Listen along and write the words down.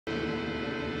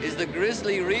Is the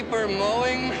grizzly reaper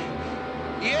mowing?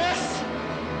 Yes!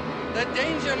 The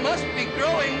danger must be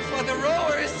growing, for the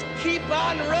rowers keep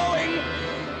on rowing,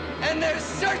 and they're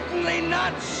certainly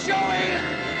not showing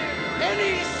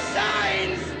any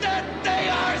signs that they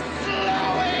are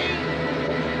slowing!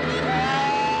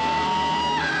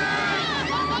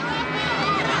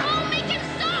 Oh, make him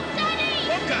stop, Daddy!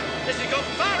 Wonka, this has gone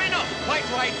far enough! Quite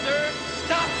right, sir.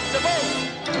 Stop the boat!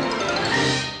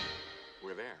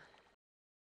 We're there.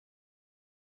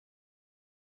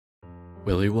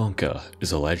 Willy Wonka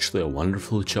is allegedly a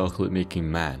wonderful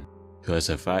chocolate-making man who has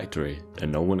a factory that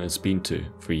no one has been to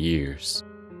for years.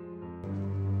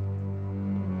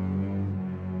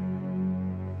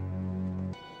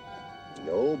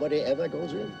 Nobody ever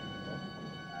goes in.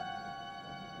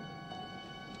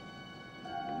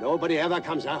 Nobody ever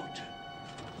comes out.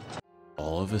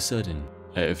 All of a sudden,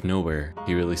 out of nowhere,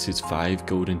 he releases 5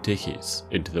 golden tickets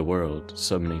into the world,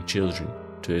 summoning children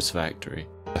to his factory.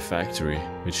 A factory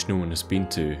which no one has been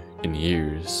to in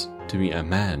years, to meet a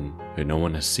man who no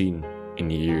one has seen in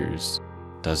years.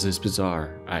 Does this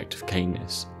bizarre act of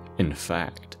kindness, in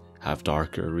fact, have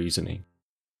darker reasoning?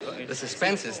 The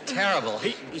suspense is terrible.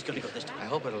 He's gonna go this time. I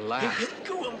hope it'll last.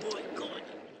 Go on, boy, go on.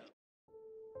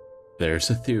 There's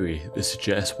a theory that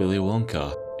suggests Willy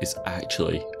Wonka is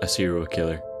actually a serial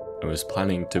killer and was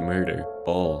planning to murder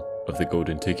all of the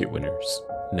golden ticket winners.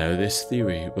 Now this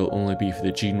theory will only be for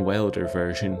the Gene Wilder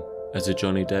version, as the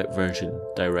Johnny Depp version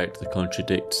directly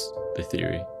contradicts the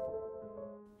theory.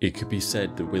 It could be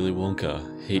said that Willy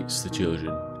Wonka hates the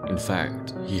children. In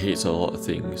fact, he hates a lot of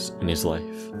things in his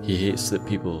life. He hates that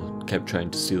people kept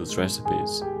trying to steal his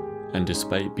recipes, and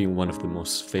despite being one of the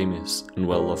most famous and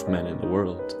well-loved men in the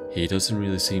world, he doesn't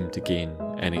really seem to gain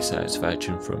any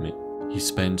satisfaction from it. He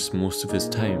spends most of his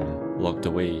time locked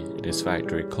away in his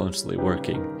factory constantly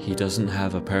working. He doesn't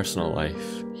have a personal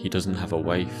life. He doesn't have a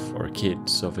wife or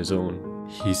kids of his own.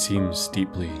 He seems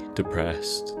deeply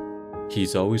depressed.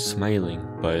 He's always smiling,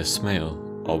 but his smile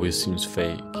always seems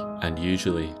fake and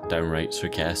usually downright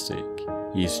sarcastic.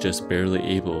 He's just barely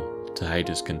able to hide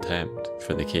his contempt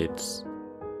for the kids.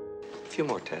 A few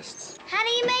more tests. How do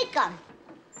you make them?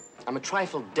 I'm a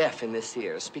trifle deaf in this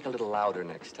ear. Speak a little louder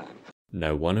next time.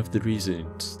 Now, one of the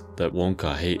reasons that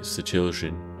Wonka hates the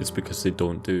children is because they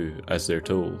don't do as they're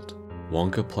told.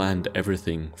 Wonka planned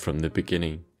everything from the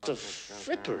beginning. The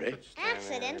frippery.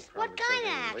 Accidents? What kind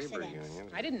of accidents?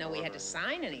 I didn't know we had to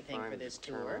sign anything for this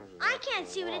tour. I can't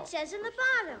see what it says in the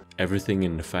bottom. Everything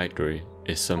in the factory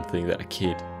is something that a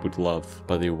kid would love,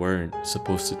 but they weren't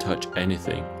supposed to touch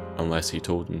anything unless he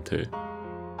told them to.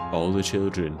 All the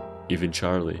children, even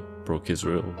Charlie, broke his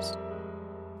rules.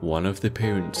 One of the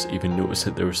parents even noticed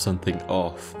that there was something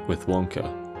off with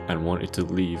Wonka and wanted to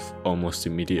leave almost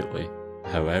immediately.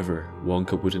 However,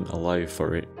 Wonka wouldn't allow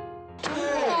for it.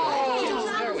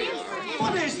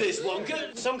 What is this,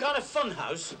 Wonka? Some kind of fun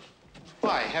house?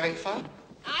 Why, having fun?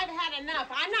 I've had enough.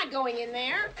 I'm not going in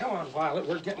there. Come on, Violet,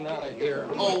 we're getting out of here.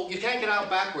 Oh, you can't get out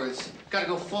backwards. Gotta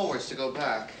go forwards to go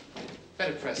back.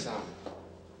 Better press on.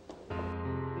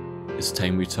 It's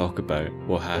time we talk about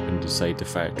what happened inside the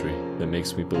factory that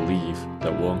makes me believe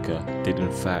that Wonka did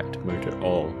in fact murder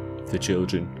all of the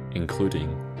children,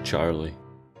 including Charlie.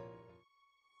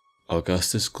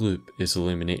 Augustus Gloop is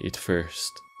eliminated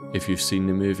first. If you've seen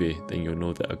the movie, then you'll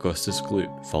know that Augustus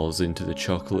Gloop falls into the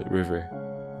chocolate river.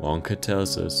 Wonka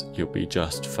tells us you'll be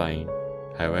just fine.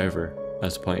 However,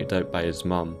 as pointed out by his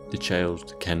mum, the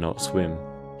child cannot swim.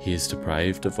 He is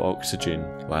deprived of oxygen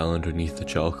while underneath the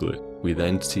chocolate. We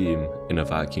then see him in a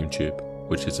vacuum tube,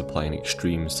 which is applying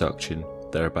extreme suction,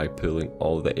 thereby pulling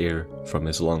all the air from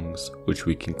his lungs, which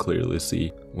we can clearly see.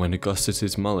 When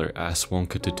Augustus's mother asks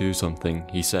Wonka to do something,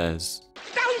 he says,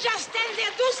 Don't just stand there,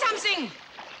 do something!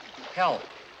 Help.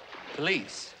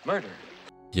 Police. Murder.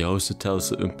 He also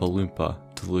tells the Oompa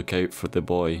Loompa to look out for the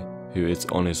boy who is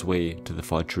on his way to the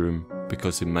fudge room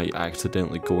because he might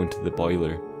accidentally go into the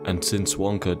boiler. And since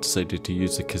Wonka decided to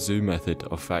use the kazoo method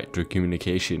of factory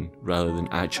communication rather than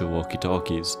actual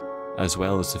walkie-talkies, as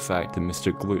well as the fact that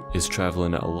Mr. Gloop is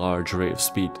travelling at a large rate of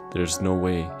speed, there's no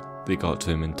way they got to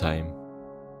him in time.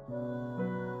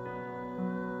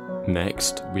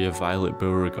 Next, we have Violet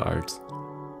Beauregard.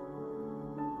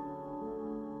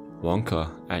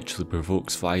 Wonka actually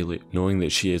provokes Violet, knowing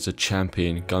that she is a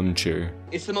champion gum chewer.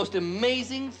 It's the most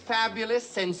amazing, fabulous,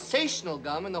 sensational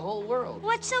gum in the whole world.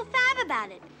 What's so fab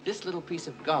about it? This little piece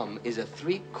of gum is a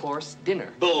 3-course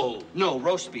dinner. Bull. No,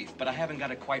 roast beef, but I haven't got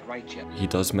it quite right yet. He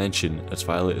does mention as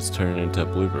Violet is turning into a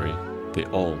blueberry, they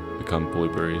all become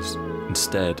blueberries.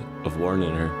 Instead of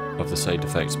warning her, of the side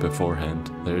effects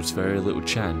beforehand, there is very little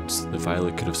chance that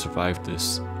Violet could have survived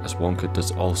this, as Wonka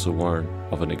does also warn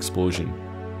of an explosion.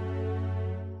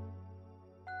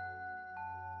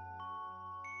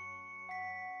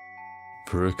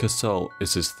 Veruca Salt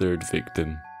is his third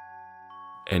victim.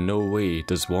 In no way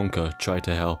does Wonka try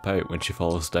to help out when she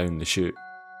falls down the chute.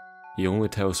 He only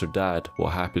tells her dad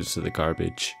what happens to the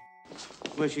garbage.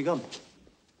 Where's she gone?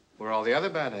 Where all the other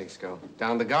bad eggs go.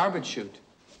 Down the garbage chute.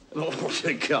 Oh,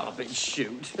 the garbage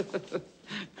chute.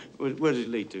 Where does it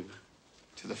lead to?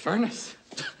 To the furnace.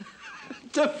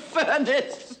 The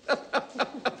furnace!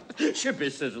 Should be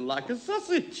sizzled like a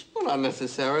sausage. Well, not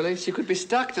necessarily. She could be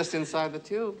stuck just inside the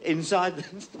tube. Inside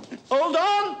the... Hold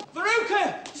on!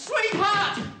 Veruca!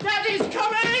 Sweetheart! Daddy's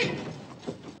coming!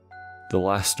 The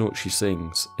last note she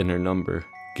sings, in her number,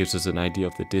 gives us an idea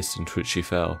of the distance which she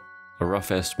fell. A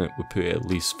rough estimate would put it at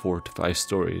least 4 to 5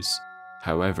 stories.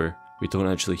 However, we don't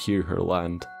actually hear her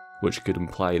land, which could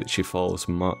imply that she falls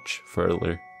much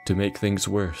further. To make things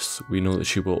worse, we know that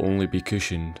she will only be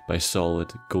cushioned by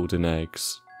solid golden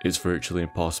eggs. It's virtually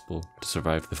impossible to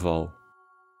survive the fall.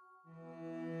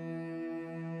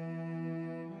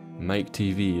 Mike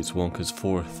TV is Wonka's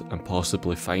 4th and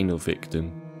possibly final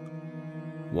victim.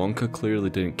 Wonka clearly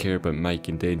didn't care about Mike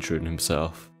endangering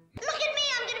himself. Look at me,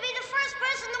 I'm gonna be the first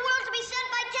person in the world to be sent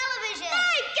by television.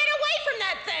 Hey, get away from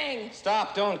that thing!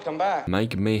 Stop, don't come back.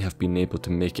 Mike may have been able to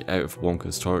make it out of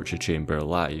Wonka's torture chamber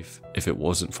alive if it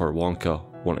wasn't for Wonka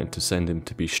wanting to send him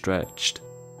to be stretched,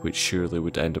 which surely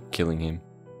would end up killing him.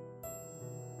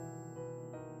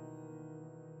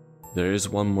 There is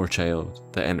one more child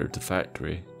that entered the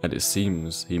factory, and it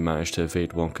seems he managed to evade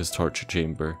Wonka's torture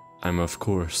chamber. I'm of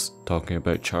course talking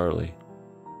about Charlie.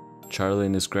 Charlie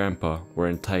and his grandpa were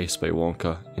enticed by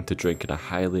Wonka into drinking a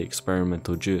highly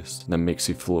experimental juice that makes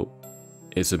you float.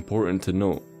 It's important to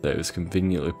note that it was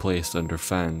conveniently placed under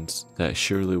fans that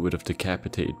surely would have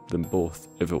decapitated them both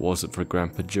if it wasn't for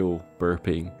Grandpa Joe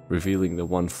burping, revealing the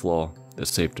one flaw that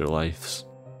saved their lives.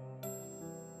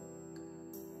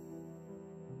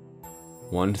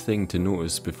 One thing to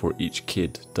notice before each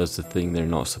kid does the thing they're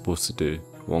not supposed to do,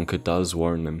 Wonka does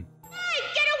warn them. Hey,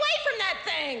 get away from that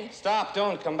thing! Stop,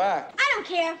 don't come back. I don't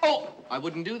care. Oh, I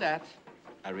wouldn't do that.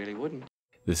 I really wouldn't.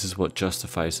 This is what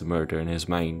justifies the murder in his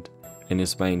mind. In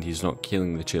his mind, he's not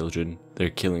killing the children, they're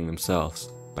killing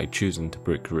themselves by choosing to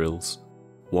break rules.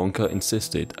 Wonka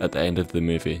insisted at the end of the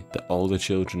movie that all the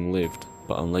children lived,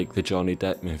 but unlike the Johnny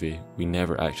Depp movie, we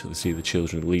never actually see the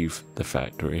children leave the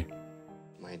factory.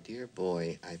 My dear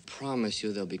boy, I promise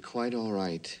you they'll be quite all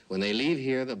right. When they leave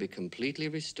here, they'll be completely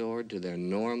restored to their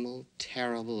normal,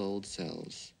 terrible old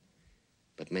selves.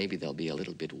 But maybe they'll be a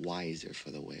little bit wiser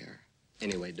for the wear.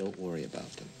 Anyway, don't worry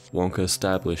about them. Wonka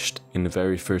established in the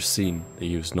very first scene that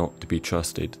he was not to be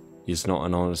trusted. He is not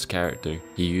an honest character.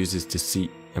 He uses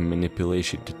deceit and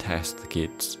manipulation to test the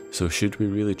kids. So should we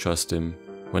really trust him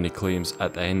when he claims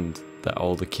at the end that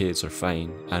all the kids are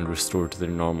fine and restored to their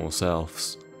normal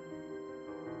selves?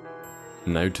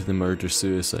 Now to the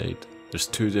murder-suicide. There's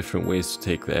 2 different ways to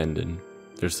take the ending.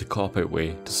 There's the cop-out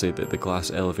way to say that the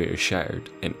glass elevator shattered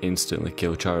and instantly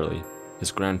killed Charlie.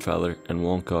 His grandfather and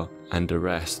Wonka and the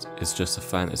rest is just a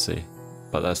fantasy,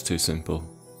 but that's too simple.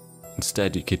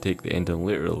 Instead, you could take the ending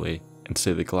literally and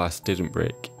say the glass didn't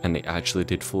break and it actually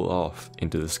did float off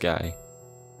into the sky.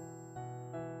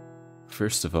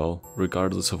 First of all,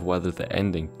 regardless of whether the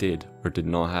ending did or did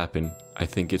not happen, I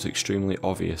think it's extremely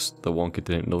obvious that Wonka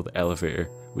didn't know the elevator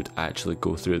would actually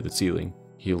go through the ceiling.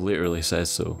 He literally says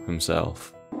so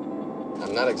himself.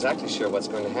 I'm not exactly sure what's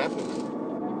going to happen.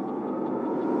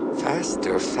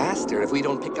 Faster, faster. If we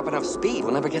don't pick up enough speed,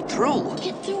 we'll never get through.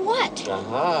 Get through what?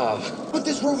 Aha. But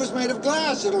this roof is made of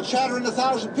glass. It'll shatter in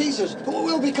 1,000 pieces.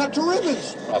 We'll be cut to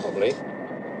ribbons. Probably.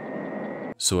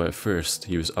 So at first,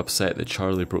 he was upset that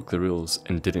Charlie broke the rules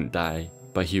and didn't die,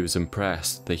 but he was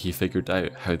impressed that he figured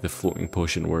out how the floating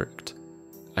potion worked.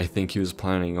 I think he was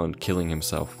planning on killing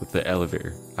himself with the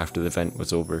elevator after the event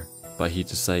was over, but he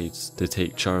decides to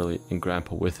take Charlie and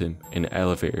Grandpa with him in the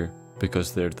elevator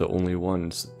because they're the only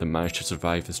ones that managed to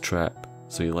survive his trap,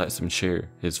 so he lets them share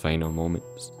his final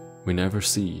moments. We never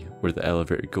see where the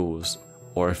elevator goes,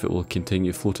 or if it will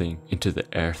continue floating into the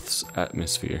Earth's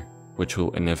atmosphere, which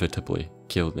will inevitably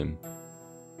kill them.